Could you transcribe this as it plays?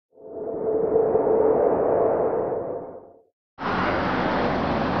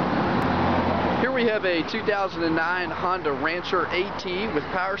we have a 2009 Honda Rancher AT with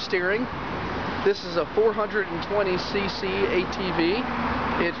power steering. This is a 420cc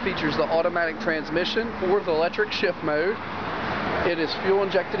ATV. It features the automatic transmission or the electric shift mode. It is fuel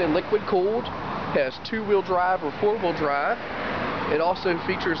injected and liquid cooled. It has two-wheel drive or four-wheel drive. It also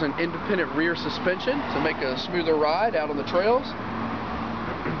features an independent rear suspension to make a smoother ride out on the trails.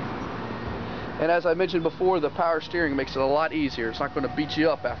 And as I mentioned before, the power steering makes it a lot easier. It's not going to beat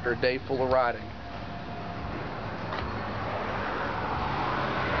you up after a day full of riding.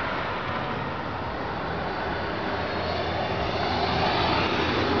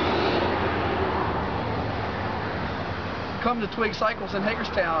 Come to Twig Cycles in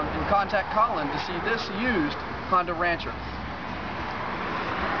Hagerstown and contact Colin to see this used Honda Rancher.